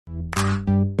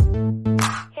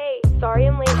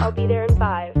I'll be there in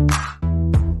 5.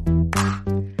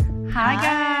 Hi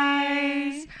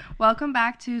guys! Welcome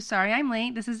back to Sorry I'm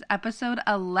Late. This is episode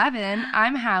 11.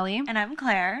 I'm Hallie. And I'm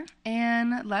Claire.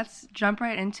 And let's jump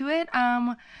right into it.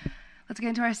 Let's get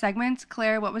into our segments.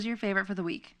 Claire, what was your favorite for the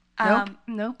week?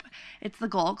 Nope. It's the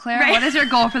goal. Claire, right. What is your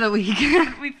goal for the week?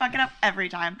 We fuck it up every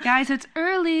time. Guys, it's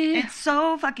early. It's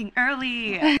so fucking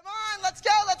early. Come on, let's go!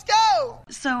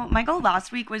 So my goal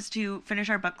last week was to finish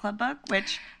our book club book,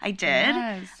 which I did.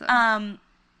 Yes. And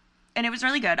it was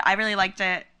really good. I really liked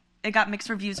it. It got mixed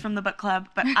reviews from the book club,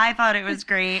 but I thought it was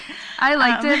great. I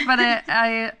liked it, but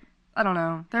I don't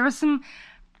know. There was some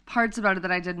parts about it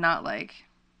that I did not like.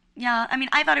 Yeah, I mean,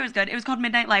 I thought it was good. It was called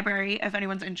Midnight Library, if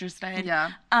anyone's interested.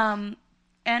 Yeah.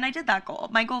 And I did that goal.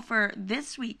 My goal for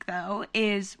this week, though,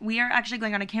 is we are actually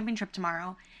going on a camping trip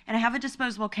tomorrow, and I have a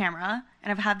disposable camera,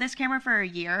 and I've had this camera for a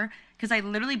year, because I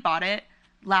literally bought it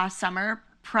last summer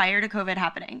prior to COVID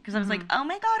happening, because I was like, oh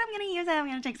my god, I'm going to use it. I'm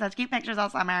going to take such cute pictures all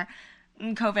summer.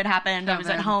 And COVID happened. I was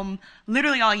at home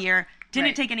literally all year.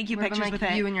 Didn't take any cute pictures with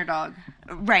it. You and your dog.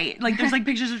 Right. Like, there's, like,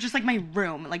 pictures of just, like, my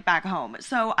room, like, back home.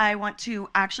 So I want to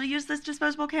actually use this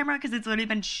disposable camera because it's literally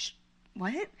been...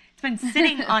 It's been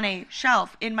sitting on a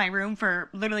shelf in my room for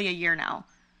literally a year now.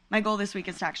 My goal this week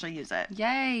is to actually use it.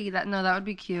 Yay. That would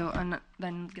be cute. And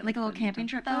then get, like a little camping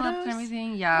trip photos photos and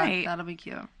everything. Yeah, right. That'll be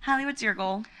cute. Hallie, what's your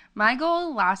goal? My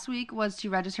goal last week was to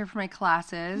register for my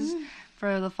classes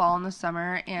for the fall and the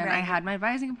summer, and I had my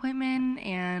advising appointment,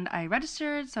 and I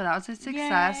registered, so that was a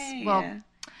success. Yay. Well,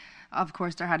 of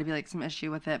course, there had to be, like, some issue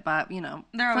with it, but, you know,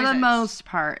 for the most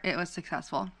part, it was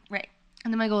successful. Right.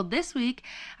 And then my goal this week,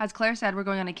 as Claire said, we're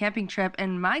going on a camping trip,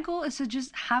 and my goal is to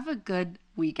just have a good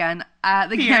weekend at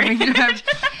the camping trip,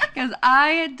 because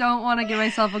I don't want to give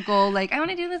myself a goal, like, I want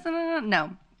to do this,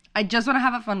 no. I just want to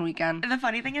have a fun weekend. The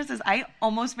funny thing is I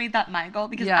almost made that my goal,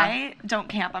 because I don't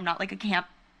camp. I'm not, like, a camp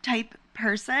type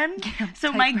person.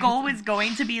 So my goal was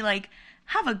going to be, like,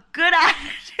 have a good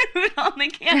attitude on the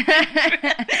camping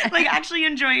trip. Like, actually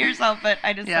enjoy yourself, but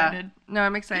I decided. Yeah. No,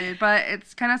 I'm excited, but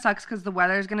it's kind of sucks because the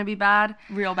weather's going to be bad.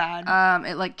 Real bad.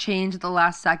 It, like, changed at the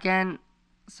last second,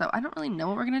 so I don't really know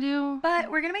what we're going to do.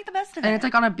 But we're going to make the best of it. And it's,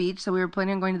 like, on a beach, so we were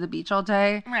planning on going to the beach all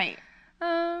day. Right. You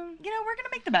know, we're going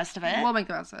to make the best of it. We'll make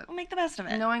the best of it. We'll make the best of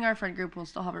it. Knowing our friend group, we'll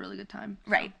still have a really good time.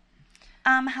 So. Right.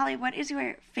 Hallie, what is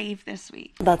your fave this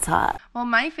week? That's hot. Well,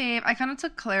 my fave, I kind of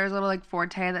took Claire's little, like,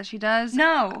 forte that she does.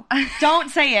 No,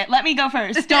 don't say it. Let me go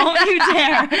first. Don't you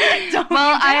dare.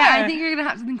 I think you're going to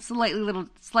have something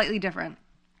slightly different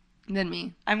than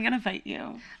me. I'm going to fight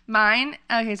you. Mine,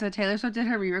 okay, so Taylor Swift did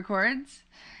her re-records.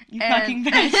 You fucking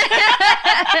bitch.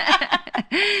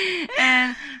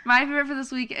 And my favorite for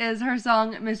this week is her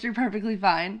song, Mr. Perfectly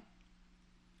Fine.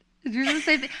 Did you do the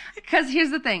same thing? Because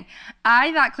here's the thing.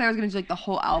 I thought Claire was going to do, like, the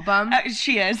whole album.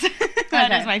 She is.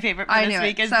 That is my favorite for this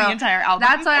week, is so the entire album.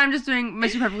 That's why I'm just doing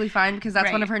Mr. Perfectly Fine, because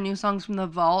that's one of her new songs from The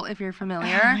Vault, if you're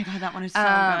familiar. Oh my god, that one is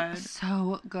so good.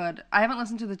 So good. I haven't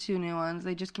listened to the 2 new ones.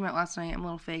 They just came out last night. I'm a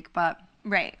little fake, but...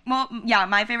 Right. Well, yeah,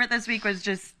 my favorite this week was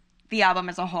just the album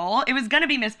as a whole. It was going to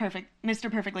be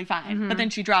Mr. Perfectly Fine, but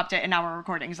then she dropped it, and now we're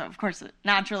recording, so of course,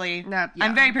 naturally,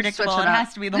 I'm very predictable. It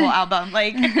has to be the whole album.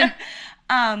 Like,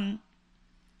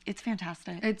 it's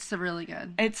fantastic. It's really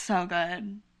good. It's so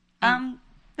good.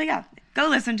 But yeah, go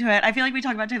listen to it. I feel like we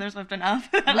talk about Taylor Swift enough.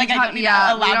 I don't need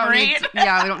to elaborate. We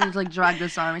don't need to, like, drag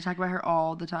this on. We talk about her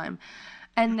all the time.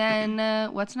 And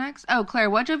then, what's next? Oh, Claire,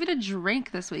 what drove you to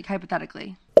drink this week,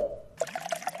 hypothetically?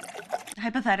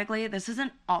 Hypothetically, this is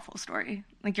an awful story.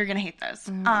 Like, you're gonna hate this.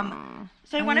 So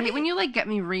I want to be... when you, like, get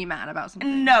me re-mad about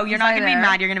something. No, you're not gonna be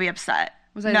mad. You're gonna be upset.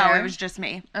 Was I No, there? it was just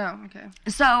me. Oh, okay.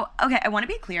 So, okay, I want to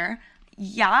be clear.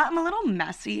 Yeah, I'm a little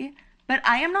messy, but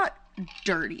I am not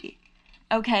dirty.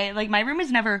 Okay? Like, my room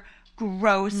is never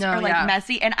gross or, like,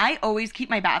 messy, and I always keep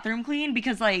my bathroom clean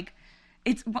because, like,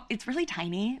 it's really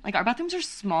tiny. Like, our bathrooms are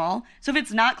small, so if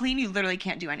it's not clean, you literally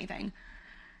can't do anything.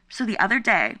 So the other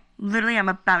day, literally, I'm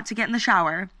about to get in the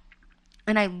shower,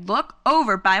 and I look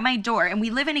over by my door, and we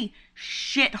live in a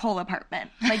shithole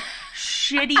apartment. Like,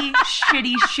 shitty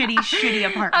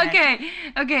apartment.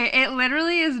 Okay, it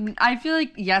literally is, I feel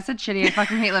like, yes, it's shitty, I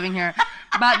fucking hate living here,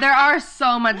 but there are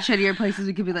so much shittier places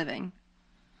we could be living.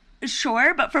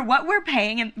 Sure, but for what we're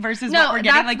paying versus what we're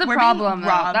getting, like, we're being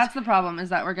robbed. That's the problem, is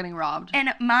that we're getting robbed.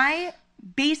 And my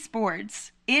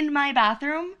baseboards in my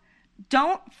bathroom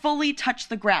don't fully touch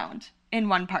the ground in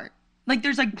one part. Like,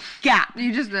 there's a gap.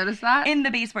 You just noticed that? In the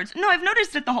baseboards. No, I've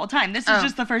noticed it the whole time. This is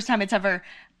just the first time it's ever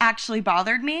actually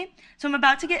bothered me. So I'm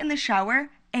about to get in the shower,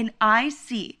 and I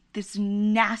see this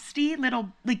nasty little,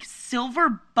 like,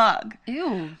 silver bug.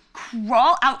 Ew.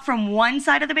 Crawl out from one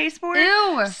side of the baseboard.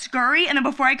 Ew. Scurry, and then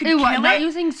before I could kill I'm not it.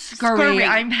 using scurry.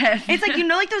 I'm pissed. It's like,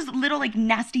 like those little, like,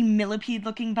 nasty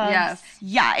millipede-looking bugs? Yes.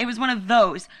 Yeah, it was one of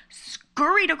those.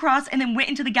 Scurried across and then went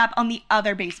into the gap on the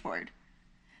other baseboard.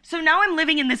 So now I'm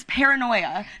living in this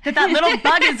paranoia that little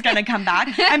bug is going to come back.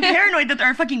 I'm paranoid that there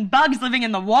are fucking bugs living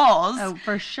in the walls. Oh,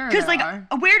 for sure. Because, like,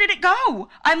 where did it go?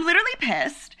 I'm literally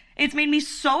pissed. It's made me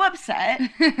so upset.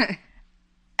 And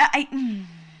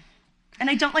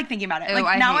I don't like thinking about it. Ew,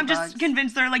 like, now I'm bugs. just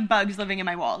convinced there are, like, bugs living in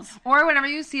my walls. Or whenever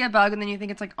you see a bug and then you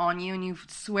think it's, like, on you and you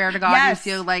swear to God you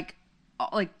feel, like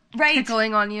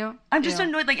tickling on you. I'm just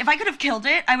annoyed. Like, if I could have killed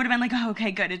it, I would have been like, oh,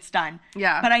 okay, good, it's done.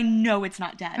 Yeah. But I know it's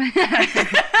not dead.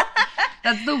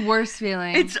 That's the worst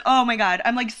feeling. It's, oh my God.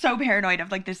 I'm, like, so paranoid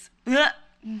of, like, this.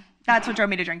 That's what drove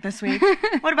me to drink this week.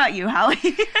 What about you,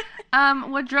 Hallie?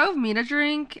 What drove me to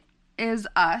drink is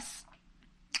us.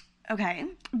 Okay.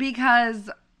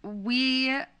 Because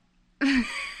we...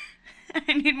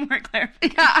 I need more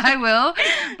clarification. Yeah, I will.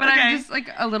 But Okay. I'm just, like,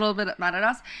 a little bit mad at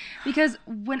us. Because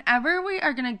whenever we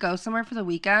are going to go somewhere for the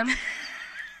weekend...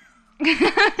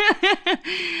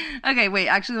 Okay, wait.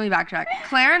 Actually, let me backtrack.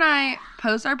 Claire and I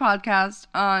post our podcast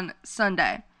on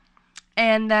Sunday.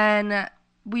 And then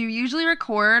we usually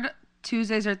record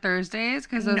Tuesdays or Thursdays.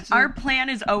 Because Our plan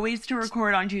is always to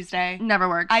record on Tuesday. Never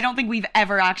works. I don't think we've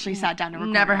ever actually sat down to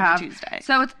record Never on have. Tuesday.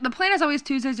 So the plan is always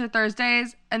Tuesdays or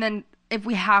Thursdays. And then if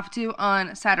we have to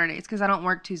on Saturdays, because I don't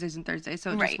work Tuesdays and Thursdays,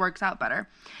 so it just works out better.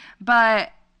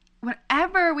 But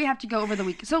whenever we have to go over the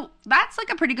week, so that's like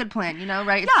a pretty good plan,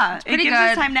 right? Yeah, it's pretty it gives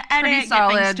good. us time to edit,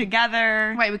 get things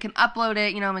together. Right, we can upload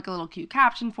it, make a little cute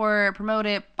caption for it, promote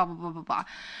it, blah, blah, blah, blah, blah.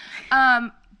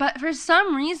 But for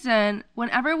some reason,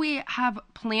 whenever we have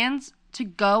plans to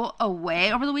go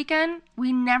away over the weekend,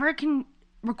 we never can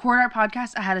record our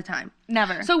podcast ahead of time.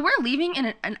 Never. So we're leaving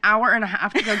in an hour and a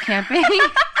half to go camping.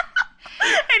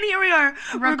 And here we are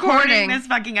recording this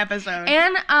fucking episode.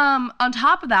 And on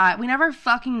top of that, we never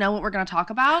fucking know what we're going to talk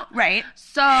about. Right.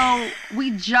 So we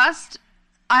just,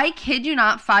 I kid you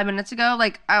not, 5 minutes ago,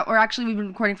 or actually we've been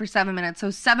recording for 7 minutes.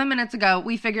 So 7 minutes ago,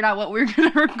 we figured out what we were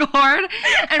going to record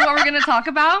and what we're going to talk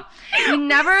about. We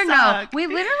never know. We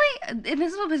literally, and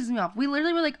this is what pisses me off. We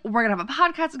literally were like, we're going to have a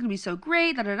podcast. It's going to be so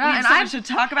great. Da, da, da. We have so much to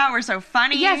talk about. We're so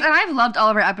funny. Yes, and I've loved all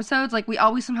of our episodes. Like, we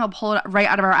always somehow pull it right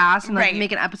out of our ass and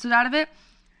make an episode out of it.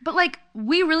 But,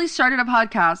 we really started a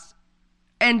podcast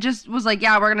and just was like,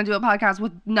 yeah, we're going to do a podcast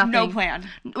with nothing. No plan.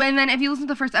 And then if you listen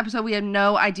to the first episode, we had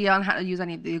no idea on how to use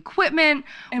any of the equipment.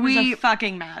 It was a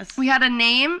fucking mess. We had a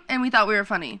name and we thought we were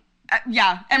funny.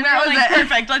 Yeah. And we were like,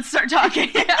 perfect, let's start talking.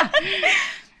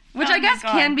 Which I guess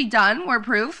can be done. We're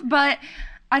proof. But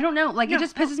I don't know. It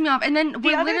just pisses me off. And then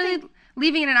we're literally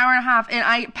leaving in an hour and a half, and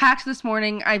I packed this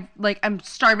morning. I'm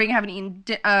starving. I haven't eaten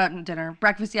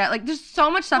breakfast yet. There's so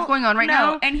much stuff going on right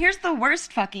now. And here's the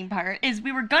worst fucking part: is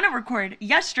we were gonna record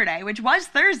yesterday, which was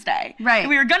Thursday, right? And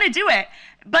we were gonna do it,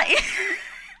 but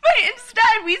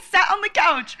instead we sat on the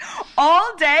couch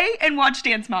all day and watched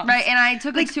Dance Moms. Right, and I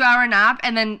took a 2-hour nap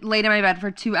and then laid in my bed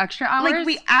for 2 extra hours.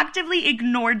 We actively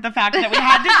ignored the fact that we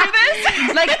had to do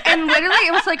this. And literally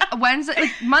it was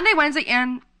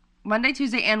Monday,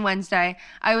 Tuesday, and Wednesday.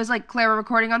 I was like, Claire, we're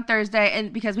recording on Thursday,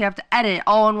 and because we have to edit it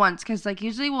all in once, because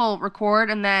usually we'll record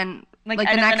and then the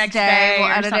next day we'll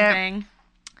edit it.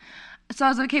 So I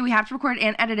was like, okay, we have to record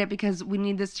and edit it because we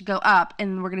need this to go up,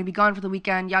 and we're gonna be gone for the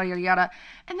weekend, yada yada yada.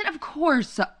 And then of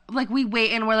course, we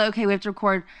wait and we're like, okay, we have to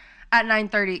record at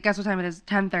 9:30. Guess what time it is?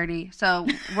 10:30. So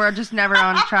we're just never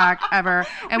on track ever.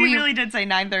 And we really did say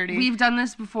 9:30. We've done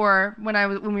this before when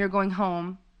we were going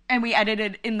home. And we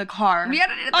edited in the car. We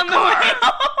edited in the car.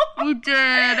 We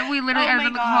did. We literally edited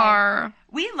in the car.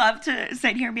 We love to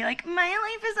sit here and be like, my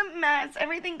life is a mess.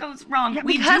 Everything goes wrong. Yeah,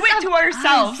 we do it to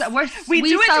ourselves. We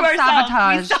do it to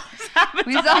ourselves.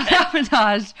 We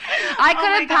self-sabotage.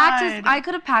 I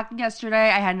could have packed yesterday.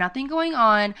 I had nothing going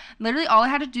on. Literally all I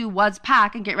had to do was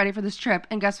pack and get ready for this trip.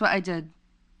 And guess what I did?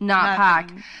 Not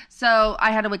pack. So I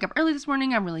had to wake up early this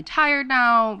morning. I'm really tired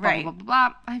now. Blah, blah, blah, blah,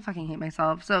 blah. I fucking hate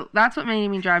myself. So that's what made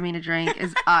me drive me to drink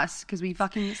is us, because we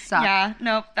fucking suck. Yeah,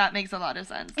 nope, that makes a lot of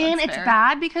sense. And it's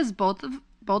bad because both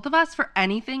of us, for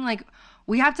anything,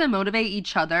 we have to motivate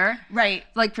each other. Right.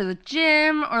 For the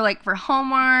gym or for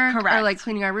homework. Correct. Or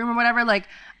cleaning our room or whatever.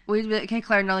 We'd be like, okay,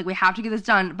 Claire, no, we have to get this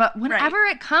done. But whenever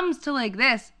it comes to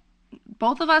this,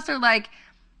 both of us are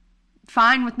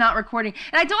fine with not recording.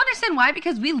 And I don't understand why,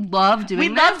 because we love doing this.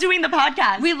 We love doing the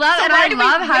podcast. We love, so and I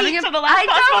love having it. I don't know.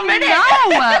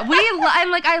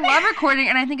 I love recording,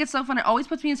 and I think it's so fun. It always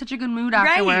puts me in such a good mood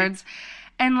afterwards.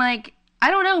 Right. And I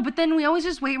don't know, but then we always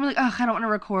just wait and we're like, ugh, I don't want to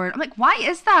record. I'm like, why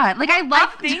is that? Like, I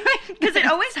love because it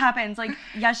always happens. Like,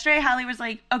 yesterday, Hallie was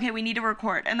like, okay, we need to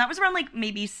record. And that was around, like,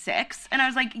 maybe 6. And I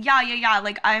was like, yeah.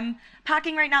 Like, I'm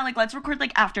packing right now. Like, let's record,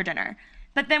 like, after dinner.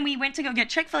 But then we went to go get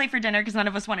Chick-fil-A for dinner because none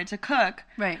of us wanted to cook.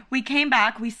 Right. We came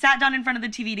back. We sat down in front of the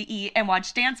TV to eat and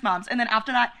watched Dance Moms. And then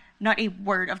after that, not a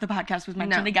word of the podcast was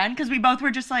mentioned again because we both were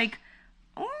just like,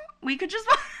 we could just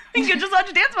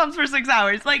watch Dance Moms for 6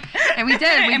 hours. Like, and we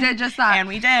did. We did just that. And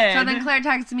we did. So then Claire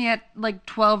texted me at like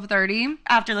 12:30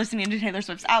 after listening to Taylor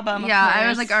Swift's album. Yeah, I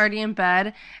was like already in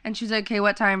bed, and she's like, "Okay,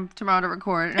 what time tomorrow to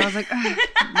record?" And I was like,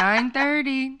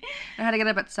 9:30. I had to get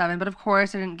up at 7, but of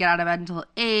course I didn't get out of bed until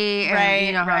 8. And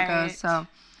you know how it goes. So,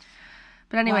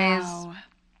 but anyways,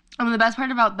 the best part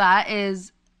about that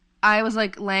is I was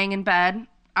like laying in bed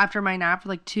after my nap for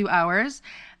like 2 hours.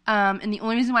 And the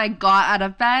only reason why I got out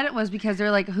of bed was because they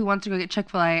were like, who wants to go get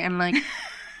Chick-fil-A? And like,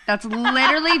 that's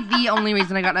literally the only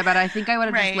reason I got out of bed. I think I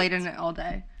would have just laid in it all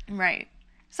day. Right.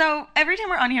 So every time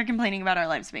we're on here complaining about our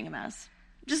lives being a mess,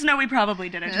 just know we probably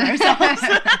did it to ourselves.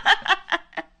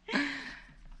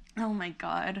 Oh my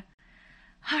God.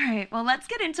 All right. Well, let's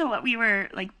get into what we were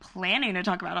like planning to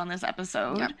talk about on this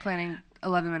episode. Yeah, planning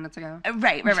 11 minutes ago.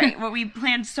 Right. What we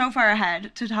planned so far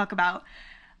ahead to talk about.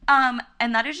 And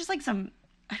that is just like some,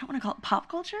 I don't want to call it pop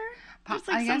culture. Just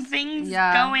like some things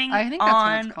going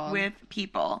on with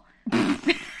people.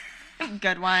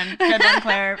 Good one,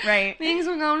 Claire. Right. Things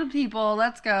going on with people.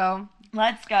 Let's go.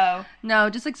 No,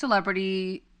 just like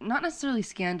celebrity, not necessarily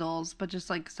scandals, but just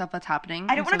like stuff that's happening.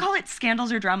 I don't want to call it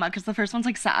scandals or drama because the first one's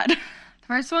like sad. The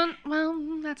first one,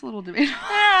 well, that's a little debatable.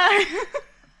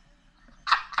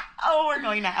 Oh, we're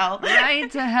going to hell.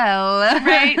 Right to hell.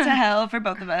 Right to hell for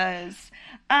both of us.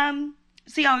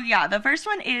 The first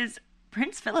one is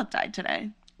Prince Philip died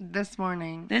today. This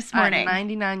morning. At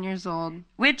 99 years old.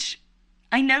 Which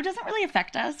I know doesn't really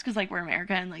affect us because, like, we're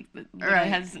American. Like, it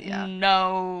has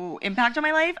no impact on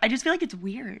my life. I just feel like it's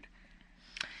weird.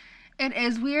 It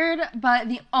is weird, but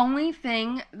the only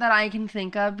thing that I can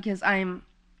think of, because I'm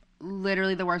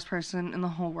literally the worst person in the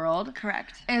whole world.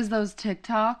 Correct. Is those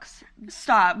TikToks.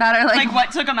 Stop. That are like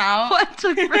what took them out? What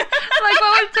would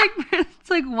take it's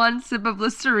like one sip of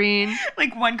Listerine.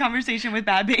 Like one conversation with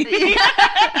Bad Baby.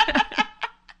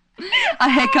 A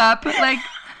hiccup. Like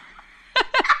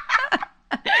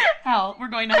hell. We're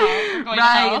going to hell. We're going to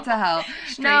hell.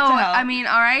 Straight to hell. I mean,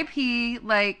 R.I.P.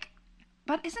 Like,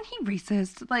 but isn't he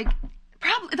racist? Like,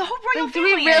 probably the whole royal family.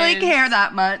 Do we really care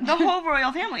that much? The whole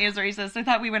royal family is racist. I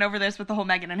thought we went over this with the whole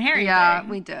Meghan and Harry thing. Yeah,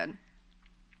 we did.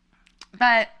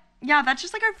 But yeah, that's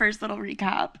just like our first little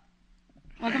recap.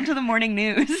 Welcome to the morning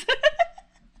news.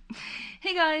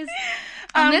 Hey guys.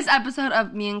 On this episode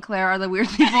of Me and Claire are the weird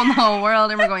people in the whole world,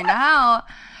 and we're going to hell.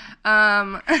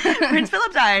 Prince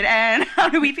Philip died, and how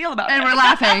do we feel about it? And we're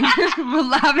laughing.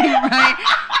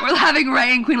 We're laughing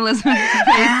right in Queen Elizabeth's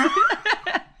face.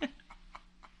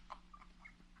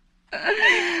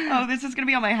 Oh, this is going to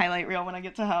be on my highlight reel when I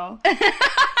get to hell.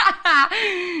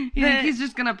 You think he's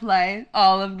just going to play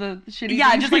all of the shitty things?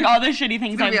 Yeah, just like all the shitty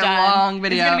things I've done. It's going to be a long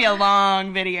video. It's going to be a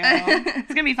long video. It's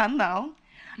going to be fun, though.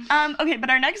 Okay, but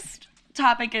our next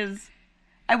topic is,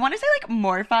 I want to say, like,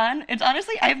 more fun. It's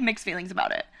honestly, I have mixed feelings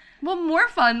about it. Well, more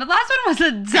fun. The last one was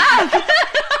a death.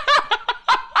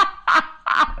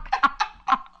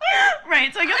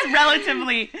 Right, so I guess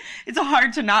relatively, it's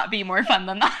hard to not be more fun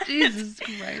than that. Jesus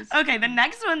Christ. Okay, the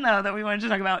next one, though, that we wanted to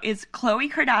talk about is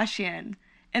Khloe Kardashian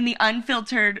and the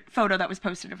unfiltered photo that was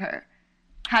posted of her.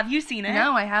 Have you seen it?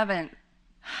 No, I haven't.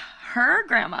 Her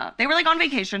grandma, they were, like, on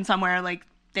vacation somewhere, like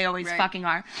they always fucking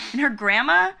are. And her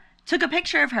grandma took a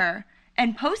picture of her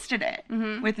and posted it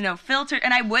with no filter.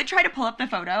 And I would try to pull up the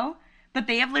photo, but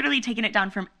they have literally taken it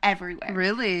down from everywhere.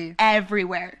 Really?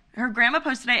 Everywhere. Her grandma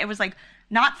posted it. It was, like,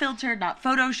 not filtered, not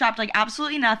photoshopped, like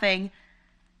absolutely nothing.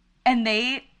 And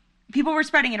people were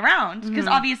spreading it around because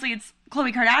obviously it's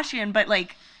Khloe Kardashian, but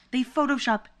like they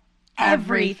Photoshop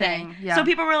everything. Yeah. So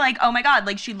people were like, oh my God,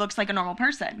 like she looks like a normal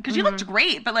person. Because she looked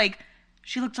great, but like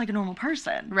she looked like a normal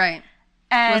person. Right.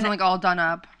 And it wasn't like all done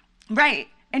up. Right.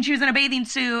 And she was in a bathing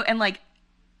suit and like,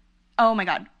 oh my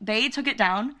God, they took it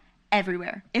down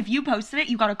everywhere. If you posted it,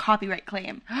 you got a copyright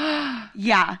claim.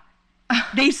 Yeah.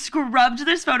 They scrubbed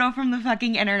this photo from the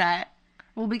fucking internet.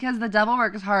 Well, because the devil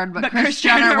works hard, but Kris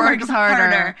Jenner works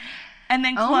harder. And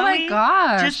then Khloe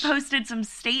just posted some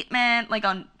statement, like,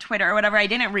 on Twitter or whatever. I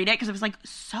didn't read it because it was, like,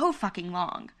 so fucking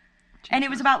long. Jesus. And it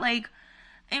was about, like,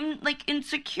 I'm, like,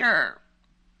 insecure.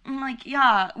 I'm like,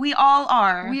 yeah, we all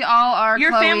are. We all are,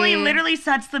 Your Khloe. family literally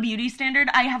sets the beauty standard.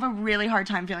 I have a really hard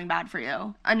time feeling bad for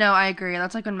you. I know, I agree.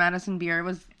 That's like when Madison Beer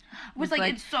was Was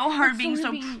like, it's so hard being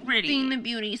so pretty. Being the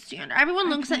beauty standard. Everyone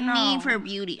looks at me for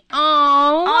beauty.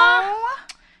 Oh.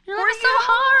 Your life is so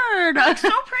hard. You look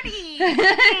so pretty.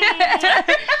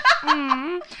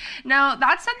 Now,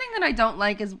 that's something that I don't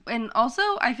like and also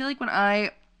I feel like when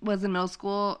I was in middle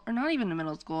school, or not even in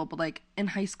middle school, but like in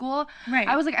high school, right.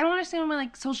 I was like, I don't understand why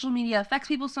like social media affects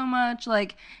people so much,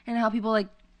 like, and how people like,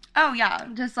 oh yeah,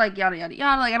 just like yada yada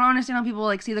yada. Like I don't understand how people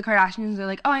like see the Kardashians and they're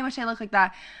like, oh, I wish I looked like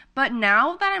that. But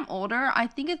now that I'm older, I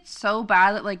think it's so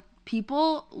bad that like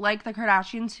people like the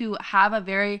Kardashians who have a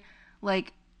very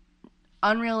like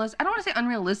unrealistic, I don't want to say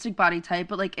unrealistic body type,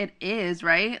 but like it is,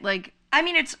 right? Like, I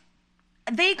mean,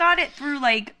 they got it through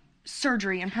like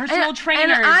surgery and personal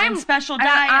trainers and special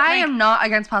diet. I am not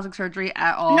against plastic surgery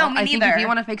at all. No, me I neither. think if you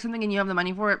want to fix something and you have the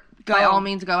money for it, by all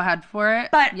means, go ahead for it.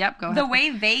 But yep, go ahead. The way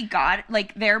they got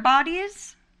like their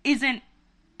bodies isn't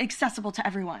accessible to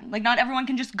everyone. Like not everyone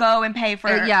can just go and pay for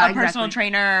a personal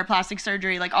trainer or plastic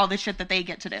surgery, like all the shit that they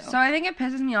get to do. So I think it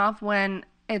pisses me off when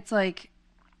it's like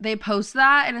they post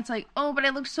that and it's like, oh, but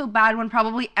it looked so bad when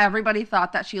probably everybody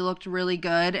thought that she looked really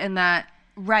good and that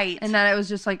and that it was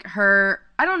just like her,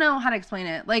 I don't know how to explain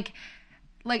it. Like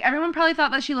everyone probably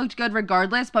thought that she looked good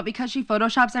regardless, but because she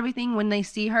photoshops everything when they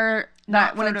see her,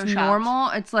 that when it's normal,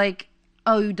 it's like,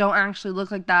 oh, you don't actually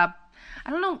look like that. I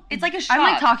don't know. It's like a shock. I'm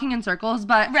like talking in circles,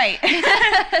 but right.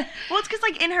 Well, it's because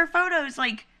like in her photos,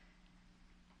 like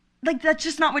that's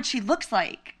just not what she looks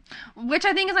like. Which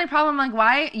I think is my problem. Like,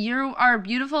 why you are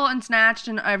beautiful and snatched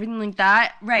and everything like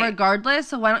that, right? Regardless,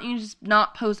 so why don't you just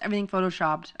not post everything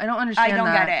photoshopped? I don't understand. I don't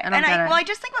that. get it. Well, I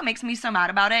just think what makes me so mad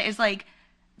about it is like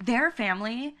their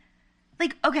family.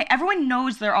 Like, okay, everyone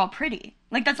knows they're all pretty.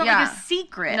 Like that's not like a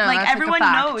secret. No, like everyone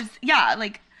knows,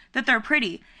 like that they're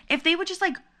pretty. If they would just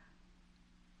like,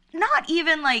 not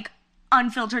even like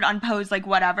unfiltered, unposed, like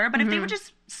whatever, but if they would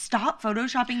just stop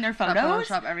photoshopping their photos,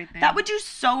 Photoshop everything, that would do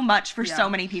so much for so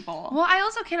many people. Well, I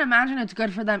also can't imagine it's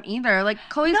good for them either. Like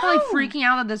Khloe's probably freaking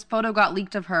out that this photo got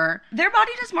leaked of her. Their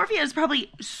body dysmorphia is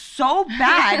probably so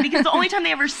bad because the only time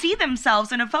they ever see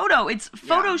themselves in a photo, it's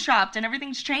photoshopped and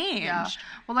everything's changed. Yeah.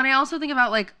 Well, then I also think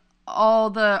about like all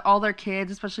their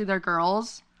kids, especially their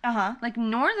girls. Like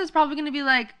North is probably going to be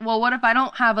like, well, what if I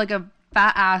don't have like a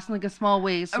fat ass and like a small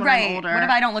waist when I'm older? What if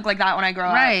I don't look like that when I grow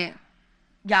up? Right.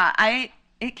 Yeah,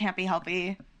 it can't be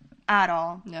healthy at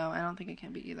all. No, I don't think it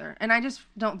can be either. And I just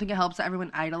don't think it helps that everyone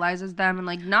idolizes them and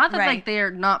like not that like they're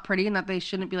not pretty and that they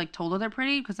shouldn't be like told that they're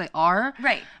pretty because they are.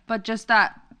 Right. But just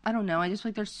that, I don't know. I just feel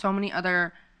like there's so many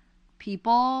other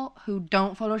people who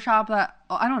don't Photoshop that,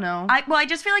 I don't know. I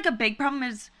just feel like a big problem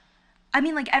is, I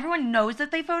mean, like, everyone knows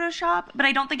that they Photoshop, but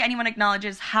I don't think anyone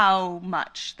acknowledges how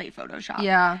much they Photoshop.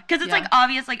 Yeah. Because it's, like,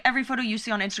 obvious, like, every photo you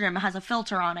see on Instagram has a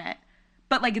filter on it.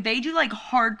 But, like, they do, like,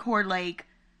 hardcore, like,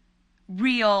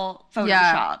 real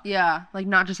Photoshop. Yeah. Like,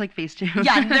 not just, like, Facetune.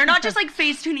 Yeah, they're not just, like,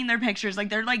 Facetuning their pictures. Like,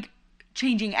 they're, like,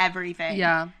 changing everything.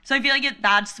 Yeah. So I feel like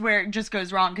that's where it just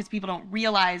goes wrong, because people don't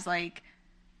realize, like,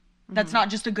 that's not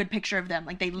just a good picture of them.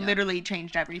 Like, they literally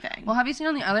changed everything. Well, have you seen,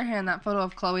 on the other hand, that photo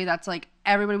of Khloe that's, like,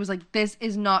 everybody was like, this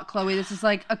is not Khloe. This is,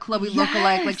 like, a Khloe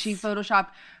lookalike. Like, she Photoshopped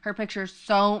her picture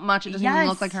so much it doesn't even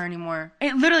look like her anymore.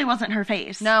 It literally wasn't her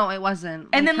face. No, it wasn't.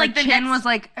 And like, then, like, her chin was,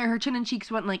 like, her chin and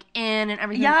cheeks went, like, in and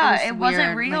everything. Yeah, it was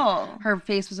wasn't real. Like, her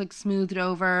face was, like, smoothed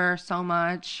over so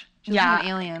much. She looked like an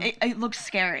alien. It looks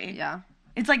scary. Yeah.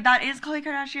 It's like, that is Khloe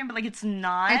Kardashian, but, like, it's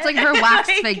not. It's like her wax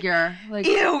figure. Like,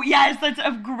 ew, yes, that's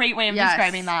a great way of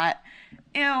describing that.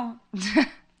 Ew.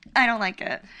 I don't like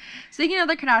it. Speaking of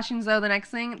the Kardashians, though, the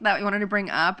next thing that we wanted to bring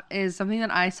up is something that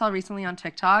I saw recently on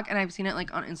TikTok, and I've seen it,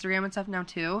 like, on Instagram and stuff now,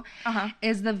 too,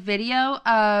 is the video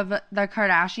of the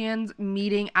Kardashians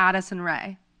meeting Addison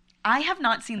Rae. I have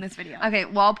not seen this video. Okay,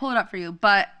 well, I'll pull it up for you,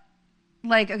 but...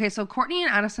 Like, okay, so Kourtney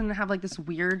and Addison have, like, this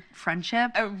weird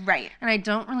friendship. Right. And I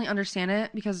don't really understand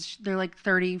it because they're, like,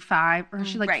 35, or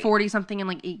she's, like, 40-something and,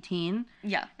 like, 18.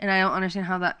 Yeah. And I don't understand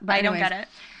how that... But I don't get it.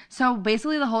 So,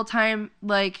 basically, the whole time,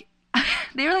 like,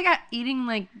 they were, like, eating,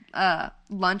 like,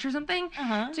 lunch or something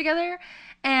together.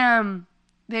 And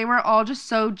they were all just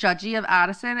so judgy of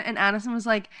Addison. And Addison was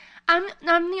like... I'm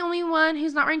the only one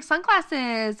who's not wearing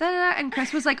sunglasses. Da, da, da. And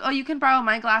Kris was like, oh, you can borrow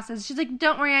my glasses. She's like,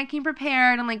 don't worry, I came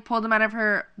prepared. And, like, pulled them out of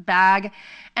her bag.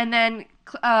 And then,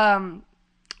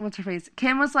 what's her face?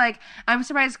 Kim was like, I'm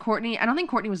surprised Kourtney, I don't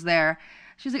think Kourtney was there.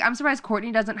 She's like, I'm surprised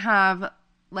Kourtney doesn't have,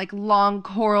 like, long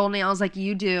coral nails like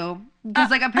you do.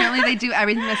 Because, like, apparently they do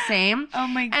everything the same. Oh,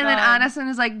 my God. And then Addison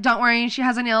is like, don't worry, she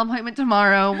has a nail appointment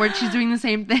tomorrow where she's doing the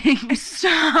same thing.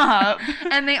 Stop.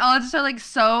 And they all just are, like,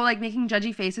 so, like, making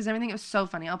judgy faces and everything. It was so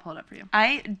funny. I'll pull it up for you.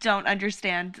 I don't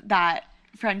understand that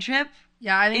friendship.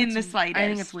 Yeah, I think in the slightest. I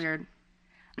think it's weird.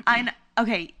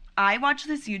 Okay, I watch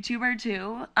this YouTuber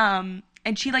too, and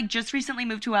she like just recently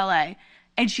moved to LA,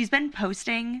 and she's been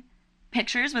posting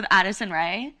pictures with Addison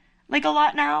Rae like a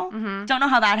lot now. Don't know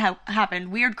how that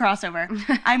happened. Weird crossover.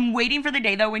 I'm waiting for the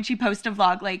day though when she posts a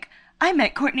vlog like, I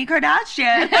met Kourtney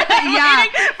Kardashian. Yeah.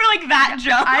 For like that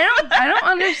joke. I don't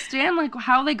understand like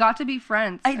how they got to be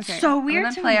friends. It's so weird.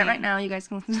 I'm gonna play it right now. You guys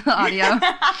can listen to the audio. Everyone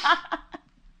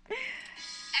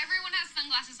has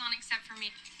sunglasses on except for me.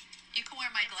 You can wear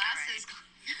my glasses.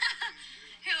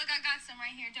 Here, look, I got some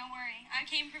right here. Don't worry. I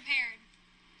came prepared.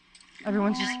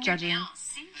 Everyone's just judging.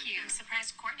 Thank you. I'm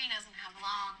surprised Kourtney doesn't have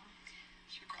long,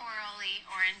 corally,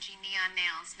 orangey neon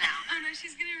nails now. Oh, no,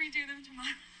 she's going to redo them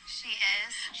tomorrow. She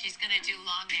is. She's gonna do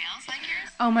long nails like yours.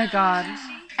 Oh my god.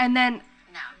 And then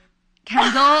No.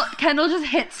 Kendall just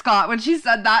hit Scott when she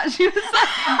said that. She was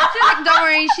like, don't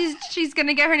worry, she's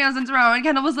gonna get her nails in tomorrow. And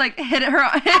Kendall was like, hit him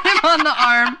on the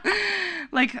arm.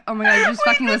 Like, oh my god, just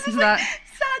fucking listen to that.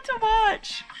 Sad to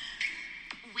watch.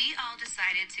 We all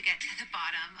decided to get to the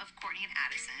bottom of Kourtney and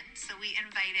Addison, so we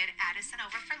invited Addison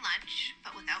over for lunch,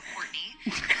 but without Kourtney,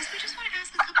 because we just want to ask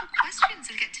a couple questions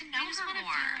and get to know her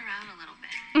more. Feel around a little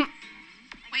bit.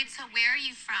 Wait, so where are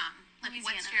you from? Like,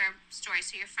 what's your story?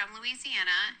 So you're from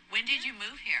Louisiana. When did you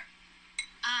move here?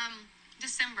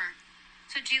 December.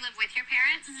 So do you live with your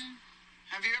parents?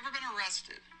 Have you ever been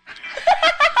arrested?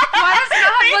 Why does it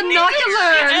have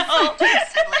binoculars?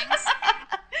 Siblings?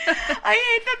 I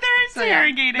hate that they're So, yeah,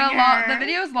 interrogating her. the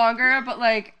video is longer, but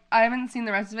like I haven't seen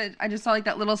the rest of it. I just saw like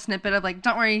that little snippet of like,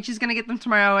 don't worry, she's gonna get them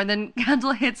tomorrow, and then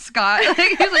Kendall hits Scott. Like,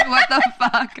 he's like, what the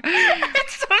fuck?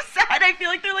 It's so sad. I feel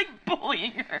like they're like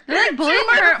bullying her. They're like bullying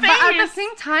her, but at the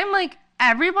same time, like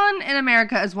everyone in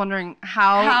America is wondering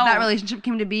how that relationship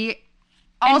came to be.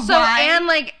 Also, and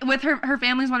like with her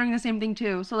family's wondering the same thing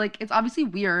too. So like it's obviously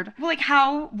weird. Well, like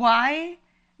how? Why?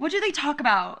 What do they talk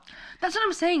about? That's what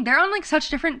I'm saying. They're on like such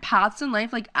different paths in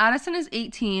life. Like Addison is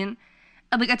 18,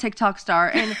 like a TikTok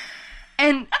star, and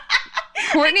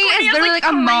Kourtney is literally like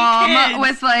a mom kids.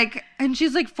 with like, and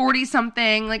she's like 40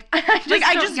 something. Like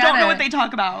I just don't know what they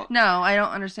talk about. No, I don't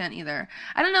understand either.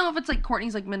 I don't know if it's like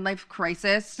Kourtney's like midlife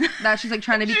crisis that she's like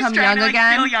trying to become trying young to, like,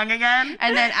 again. feel young again.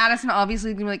 And then Addison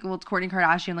obviously gonna be like, well, it's Kourtney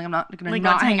Kardashian. Like I'm not gonna Like,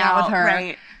 not let's hang hang out with out, her.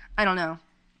 right. I don't know,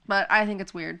 but I think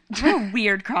it's weird. What a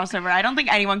weird crossover. I don't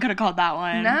think anyone could have called that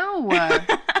one. No.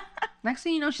 Next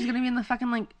thing you know, she's gonna be in the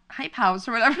fucking like hype house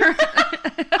or whatever.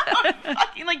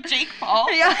 Fucking like Jake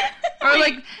Paul. Yeah. Or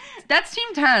like that's Team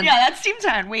 10. Yeah, that's Team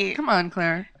 10. Wait. Come on,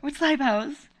 Claire. What's the hype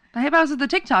house? The hype house is the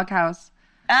TikTok house.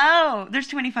 Oh, there's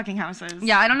too many fucking houses.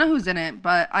 Yeah, I don't know who's in it,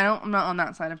 but I'm not on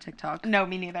that side of TikTok. No,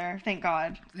 me neither. Thank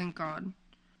God. Thank God.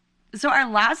 So our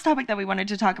last topic that we wanted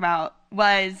to talk about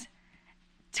was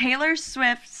Taylor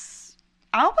Swift's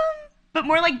album, but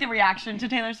more like the reaction to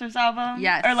Taylor Swift's album.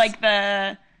 Yes. Or like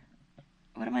the...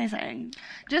 What am I saying?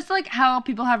 Just like how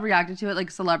people have reacted to it, like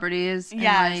celebrities. And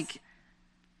Yes. like,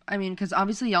 I mean, because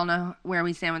obviously y'all know where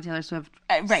we stand with Taylor Swift.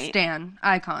 Right. Stan,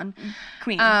 icon.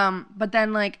 Queen. But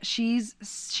then like she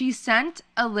sent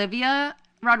Olivia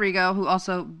Rodrigo, who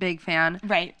also big fan.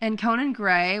 Right. And Conan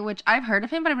Gray, which I've heard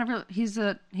of him, but I've never, he's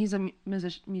a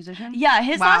musician. Yeah,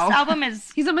 his last album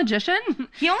is... He's a magician?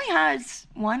 He only has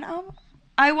one album?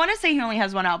 I want to say he only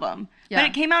has one album. Yeah. But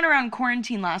it came out around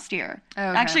quarantine last year. Oh,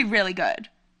 okay. Actually, really good.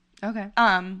 Okay.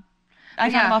 I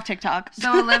found him off TikTok.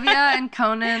 So Olivia and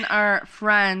Conan are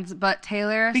friends, but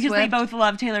Taylor because Swift... they both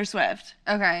love Taylor Swift.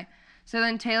 Okay. So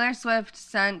then Taylor Swift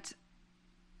sent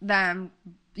them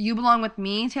You Belong With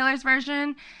Me, Taylor's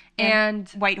version, and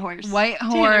White Horse.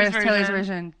 Taylor's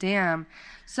version. Damn.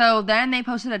 So then they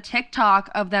posted a TikTok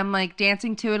of them like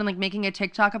dancing to it and like making a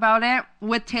TikTok about it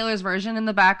with Taylor's version in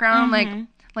the background,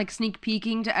 like sneak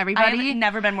peeking to everybody. I've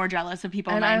never been more jealous of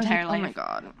people in And my I was entire like, life. oh my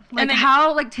god! Like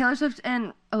how like Taylor Swift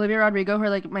and Olivia Rodrigo are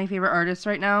like my favorite artists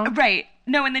right now. Right.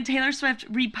 No, and then Taylor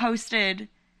Swift reposted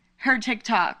her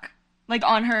TikTok like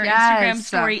on her Yes. Instagram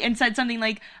story and said something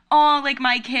like, "Oh, like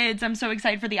my kids, I'm so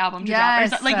excited for the album to drop." Or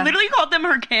Yes. like literally called them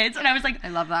her kids, and I was like, I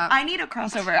love that. I need a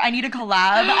crossover. I need a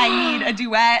collab. I need a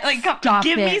duet. Like, Stop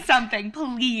give me it. something,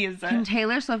 please. Can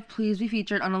Taylor Swift please be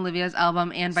featured on Olivia's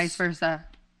album and vice versa?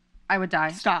 I would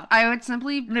die. Stop. I would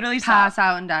simply Literally pass stop.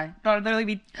 out and die. That would literally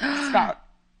be stop.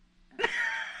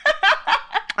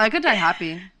 I could die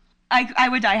happy. I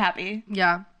would die happy.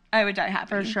 Yeah, I would die happy.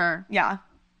 for sure. Yeah,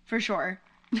 for sure.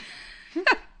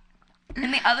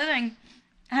 And the other thing,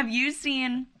 have you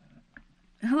seen...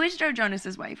 Who is Joe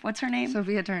Jonas's wife? What's her name?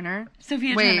 Sophia Turner.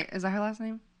 Sophia Wait, Turner. is that her last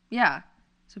name? Yeah.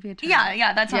 Sophia Turner.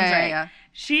 Yeah, that sounds right. Yeah.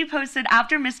 She posted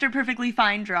after Mr. Perfectly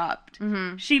Fine dropped.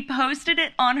 Mm-hmm. She posted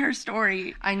it on her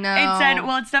story. I know. And said,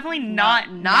 well, it's definitely not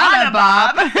a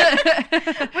bop.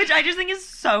 Which I just think is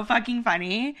so fucking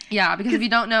funny. Yeah, because if you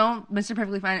don't know, Mr.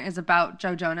 Perfectly Fine is about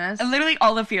Joe Jonas. Literally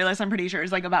all of Fearless, I'm pretty sure,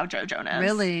 is like about Joe Jonas.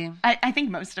 Really? I think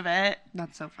most of it.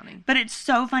 That's so funny. But it's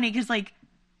so funny because like,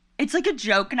 it's like a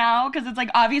joke now because it's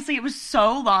like obviously it was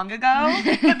so long ago,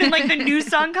 but then like the new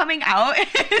song coming out,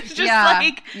 it's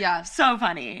just so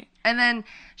funny. And then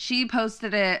she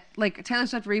posted it, like Taylor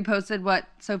Swift reposted what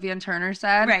Sophia Turner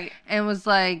said, right? And was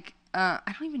like, I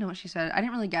don't even know what she said. I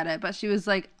didn't really get it, but she was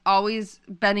like always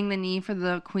bending the knee for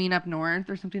the queen up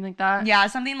north or something like that. Yeah,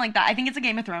 something like that. I think it's a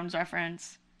Game of Thrones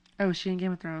reference. Oh, is she in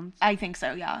Game of Thrones? I think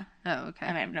so. Yeah. Oh, okay.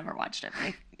 I mean, I've never watched it,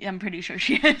 but I'm pretty sure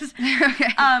she is.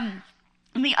 Okay.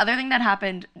 And the other thing that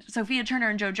happened, Sophia Turner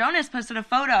and Joe Jonas posted a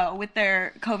photo with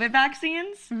their COVID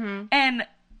vaccines, and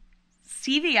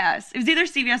CVS, it was either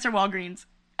CVS or Walgreens,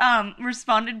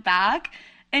 responded back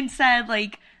and said,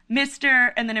 like,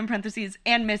 Mr., and then in parentheses,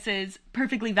 and Mrs.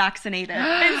 perfectly vaccinated.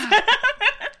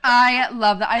 I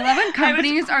love that. I love when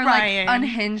companies are, like,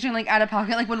 unhinged and, like, out of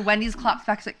pocket, like when Wendy's claps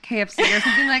back at KFC or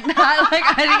something like that. Like,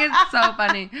 I think it's so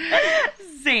funny.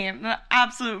 Same.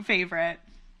 Absolute favorite.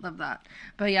 Love that.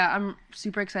 But yeah, I'm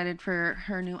super excited for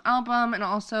her new album. And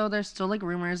also, there's still like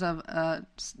rumors of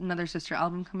another sister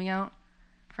album coming out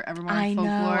for Evermore and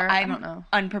Folklore. I don't know.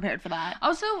 Unprepared for that.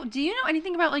 Also, do you know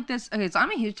anything about like this? Okay, so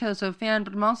I'm a huge Taylor Swift fan,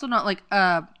 but I'm also not like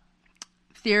a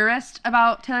theorist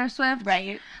about Taylor Swift.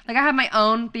 Right. Like I have my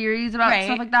own theories about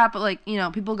stuff like that, but like, you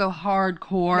know, people go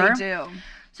hardcore. They do.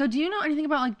 So do you know anything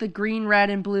about like the green, red,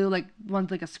 and blue, like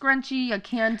one's like a scrunchie, a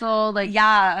candle, like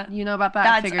you know about that?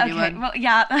 I figured you would. Well,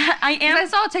 yeah, I am. I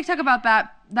saw a TikTok about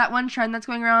that one trend that's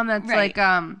going around that's like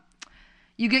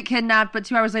you get kidnapped, but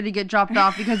 2 hours later you get dropped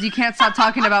off because you can't stop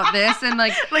talking about this and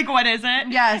like what is it?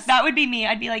 Yes, that would be me.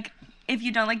 I'd be like, if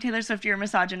you don't like Taylor Swift, you're a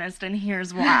misogynist, and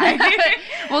here's why.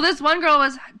 Well, this one girl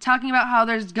was talking about how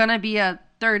there's gonna be a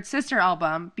third sister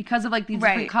album because of like these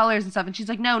different colors and stuff, and she's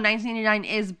like, no, 1989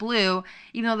 is blue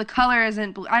even though the color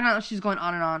isn't blue. I don't know, she's going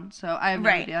on and on, so I have no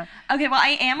idea. Okay, well,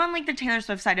 I am on like the Taylor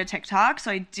Swift side of TikTok, so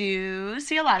I do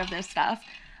see a lot of this stuff.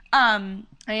 I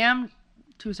am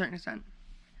to a certain extent.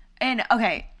 And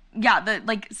okay, yeah, the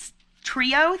like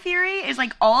trio theory is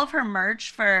like all of her merch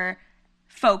for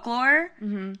Folklore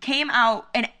came out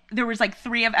and there was like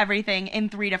 3 of everything in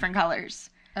 3 different colors.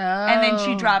 And then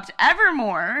she dropped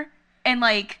Evermore. And,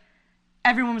 like,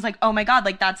 everyone was like, oh, my God,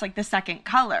 like, that's, like, the second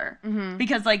color.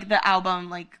 Because, like, the album,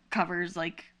 like, covers,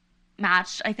 like,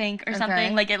 matched, I think, or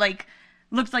something. Like, it, like,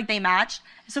 looks like they matched.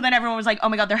 So then everyone was like, oh,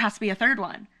 my God, there has to be a third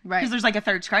one. Right. Because there's, like, a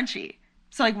third scrunchie.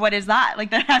 So, like, what is that? Like,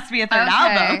 there has to be a third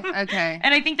album. Okay.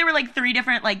 And I think there were, like, 3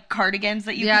 different, like, cardigans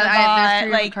that you could have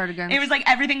bought. Like, cardigans. It was, like,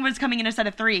 everything was coming in a set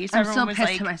of 3. So I'm everyone still was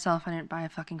pissed like, at myself I didn't buy a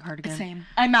fucking cardigan. Same.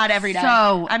 I'm mad every day.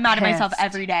 I'm mad at myself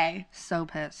every day. So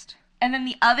pissed. And then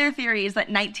the other theory is that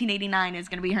 1989 is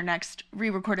going to be her next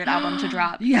re-recorded album to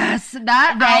drop. Yes,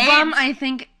 that album I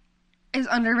think is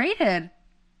underrated.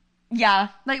 Yeah.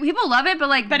 Like, people love it, but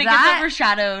like it gets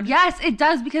overshadowed. Yes, it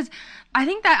does, because I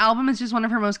think that album is just one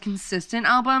of her most consistent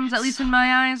albums, at least in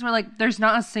my eyes, where like there's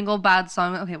not a single bad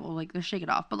song. Okay, well, like there's Shake It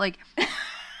Off, but like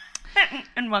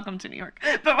and Welcome to New York.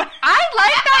 But I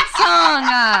like that song.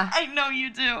 I know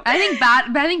you do. I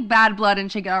think Bad Blood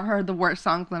and Shake It Off are the worst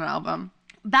songs on the album.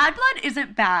 Bad Blood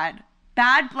isn't bad.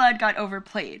 Bad Blood got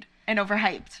overplayed and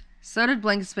overhyped. So did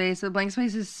Blank Space. But Blank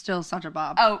Space is still such a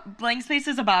bop. Oh, Blank Space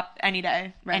is a bop any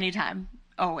day, anytime,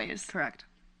 always. Correct.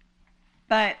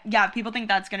 But yeah, people think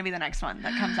that's going to be the next one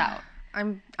that comes out.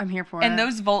 I'm here for it. And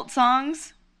those Volt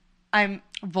songs,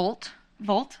 Volt?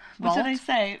 What did I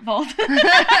say? Volt.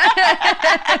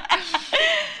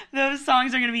 Those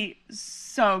songs are going to be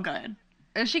so good.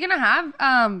 Is she going to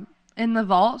have in the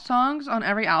Vault songs on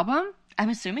every album? I'm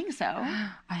assuming so.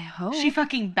 I hope. She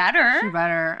fucking better. She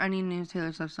better. I need new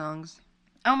Taylor Swift songs.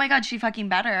 Oh my God, she fucking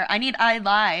better. I need I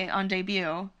Lie on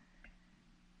debut.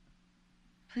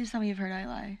 Please tell me you've heard I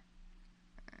Lie.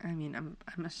 I mean, I'm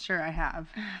sure I have.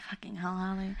 Fucking hell,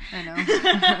 Holly. I know.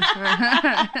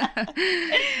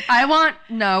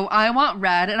 I want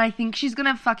Red, and I think she's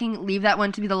gonna fucking leave that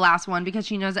one to be the last one because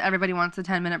she knows that everybody wants the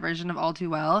 10-minute version of All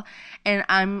Too Well,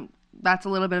 and that's a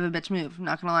little bit of a bitch move. I'm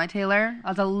not gonna lie, Taylor.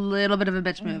 That's a little bit of a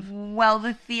bitch move. Well,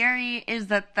 the theory is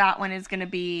that one is gonna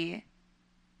be,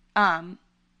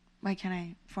 why can't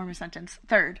I form a sentence?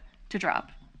 Third to drop.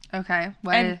 Okay.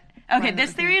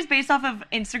 This theory is based off of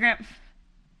Instagram.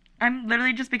 I'm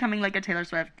literally just becoming like a Taylor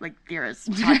Swift like theorist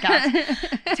podcast.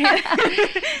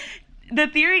 the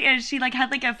theory is she like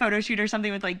had like a photo shoot or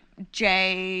something with like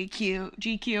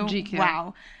GQ.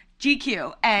 Wow.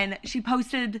 GQ. And she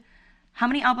posted, how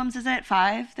many albums is it?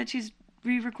 5 that she's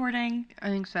re-recording? I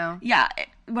think so. Yeah,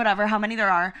 whatever, how many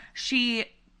there are. She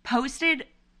posted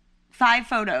 5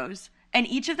 photos, and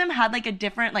each of them had like a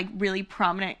different, like really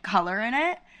prominent color in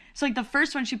it. So like the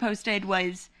first one she posted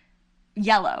was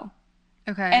yellow.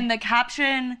 Okay. And the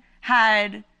caption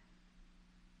had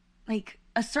like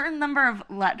a certain number of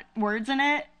words in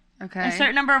it. Okay. A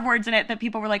certain number of words in it that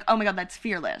people were like, oh my God, that's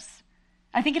Fearless.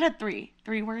 I think it had 3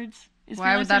 words.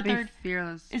 Why would that be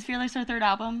Fearless? Is Fearless her 3rd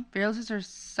album? Fearless is her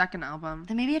 2nd album.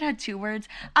 Then maybe it had 2 words.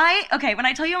 Okay, when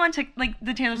I tell you on like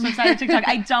the Taylor Swift side of TikTok,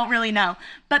 I don't really know.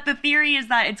 But the theory is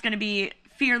that it's going to be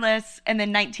Fearless and then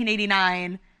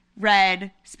 1989,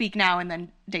 Red, Speak Now, and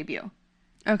then Debut.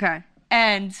 Okay.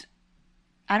 And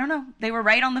I don't know. They were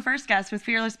right on the first guess with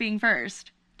Fearless being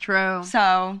first. True.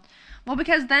 So, well,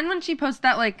 because then when she posted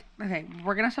that, like, okay,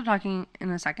 we're going to stop talking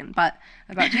in a second, but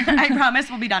about I promise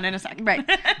we'll be done in a second. Right.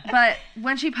 But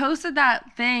when she posted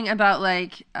that thing about,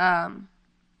 like,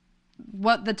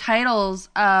 what the titles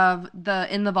of the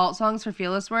In the Vault songs for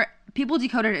Fearless were, people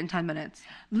decoded it in 10 minutes.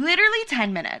 Literally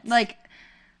 10 minutes. Like,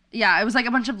 yeah, it was like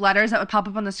a bunch of letters that would pop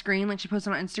up on the screen. Like, she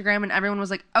posted on Instagram, and everyone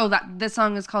was like, oh, this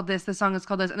song is called this song is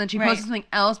called this. And then she posted something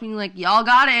else, being like, y'all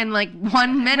got it in, like,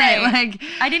 1 minute. Right. Like,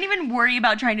 I didn't even worry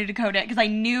about trying to decode it, because I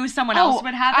knew someone else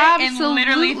would have it in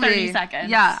literally 30 seconds.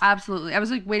 Yeah, absolutely. I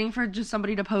was, like, waiting for just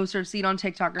somebody to post or see it on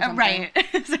TikTok or something. Right.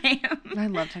 Same. I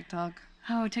love TikTok.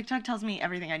 Oh, TikTok tells me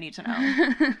everything I need to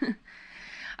know.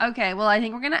 Okay, well, I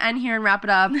think we're going to end here and wrap it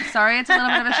up. Sorry it's a little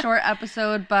bit of a short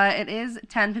episode, but it is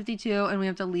 10:52 and we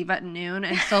have to leave at noon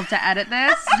and still have to edit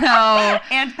this. So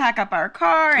and pack up our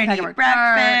car and eat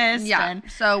breakfast. Yeah,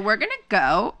 so we're going to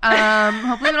go.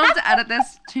 Hopefully we don't have to edit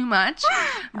this too much,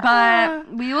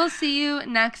 but we will see you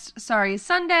next Sorry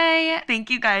Sunday. Thank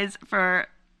you guys for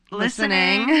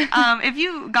listening. If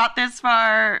you got this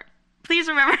far, please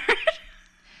remember...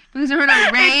 Please remember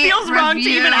to rate, it feels wrong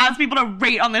review. to even ask people to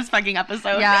rate on this fucking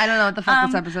episode. Yeah, I don't know what the fuck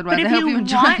this episode was. But I hope you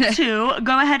enjoyed it. If you want to,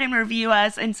 go ahead and review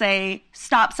us and say,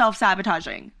 stop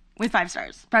self-sabotaging with 5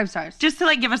 stars. 5 stars. Just to,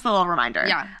 like, give us a little reminder.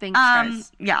 Yeah, thanks,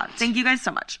 guys. Yeah, thank you guys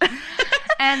so much.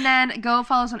 And then go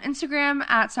follow us on Instagram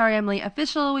at Sorry I'm Late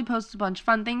Official. We post a bunch of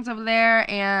fun things over there.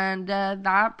 And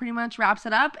that pretty much wraps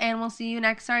it up. And we'll see you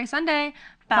next Sorry Sunday.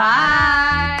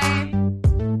 Bye.